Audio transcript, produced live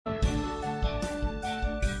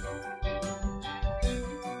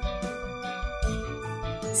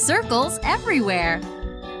Circles everywhere.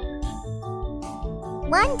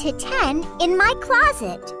 1 to 10 in my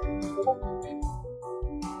closet.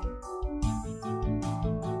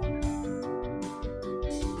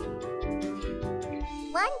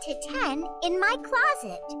 1 to 10 in my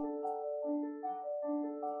closet.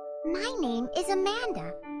 My name is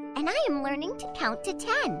Amanda, and I am learning to count to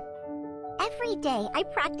 10. Every day I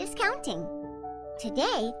practice counting.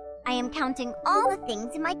 Today, I am counting all the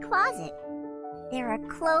things in my closet. There are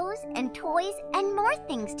clothes and toys and more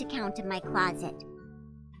things to count in my closet.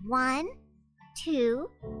 1, 2,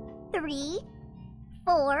 3,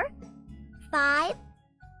 4, 5,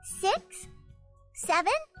 6,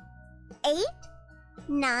 7, 8,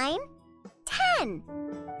 9, 10.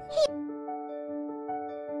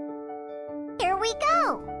 Here we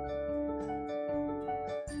go.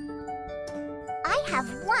 I have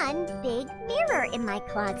one big mirror in my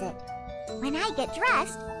closet. When I get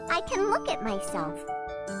dressed, I can look at myself.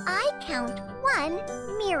 I count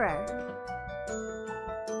 1 mirror.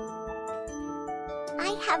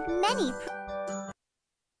 I have many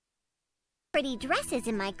pretty dresses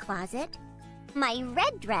in my closet. My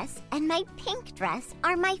red dress and my pink dress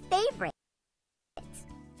are my favorites.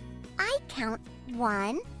 I count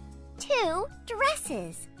 1, 2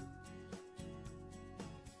 dresses.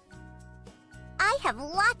 I have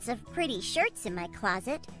lots of pretty shirts in my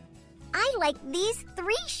closet. I like these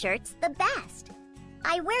 3 shirts the best.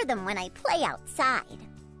 I wear them when I play outside.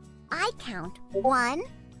 I count 1,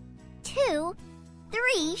 2,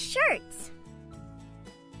 3 shirts.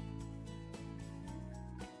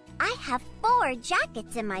 I have 4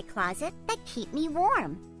 jackets in my closet that keep me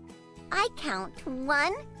warm. I count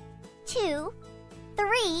 1, 2,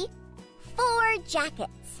 3, 4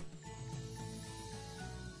 jackets.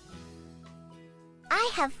 I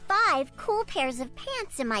have 5 cool pairs of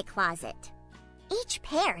pants in my closet. Each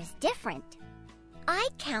pair is different. I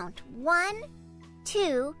count 1,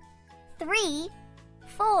 2, 3,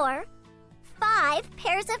 4, 5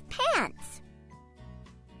 pairs of pants.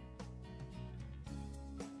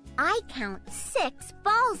 I count 6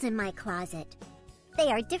 balls in my closet. They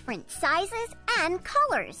are different sizes and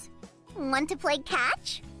colors. Want to play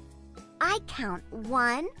catch? I count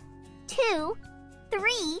 1, 2,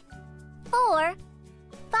 3, 4,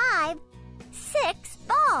 5, 6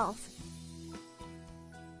 balls.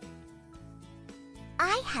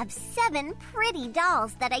 I have 7 pretty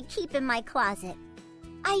dolls that I keep in my closet.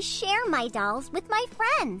 I share my dolls with my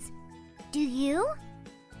friends. Do you?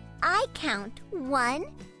 I count 1,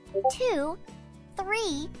 2,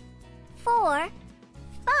 3, 4,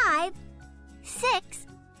 5, 6,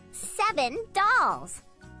 7 dolls.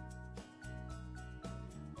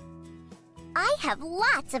 I have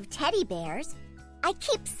lots of teddy bears. I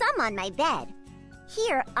keep some on my bed.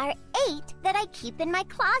 Here are 8 that I keep in my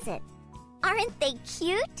closet. Aren't they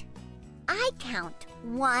cute? I count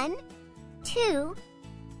 1, 2,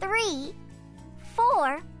 3,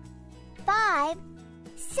 4, 5,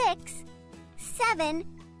 6, 7,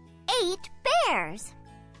 8 bears.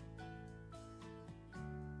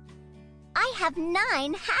 I have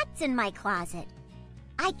 9 hats in my closet.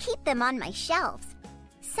 I keep them on my shelves.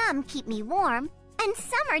 Some keep me warm, and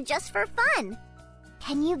some are just for fun.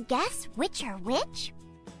 Can you guess which are which?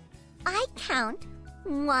 I count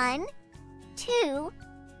 1, 2,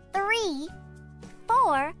 3,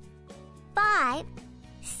 4, 5,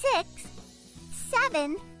 6,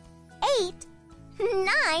 7, 8,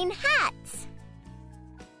 9 hats.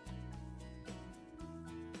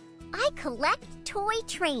 I collect toy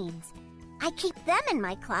trains. I keep them in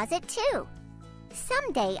my closet too.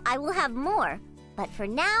 Someday I will have more, but for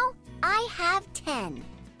now I have 10.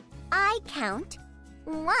 I count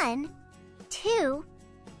 1, 2,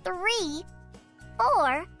 3,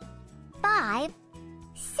 4, 5,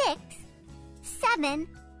 6, 7,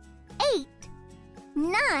 8,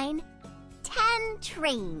 9, 10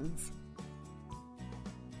 trains.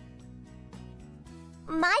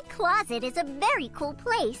 My closet is a very cool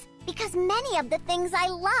place because many of the things I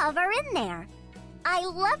love are in there. I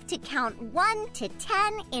love to count 1 to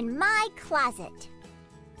 10 in my closet.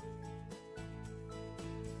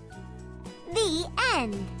 The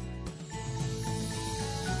end.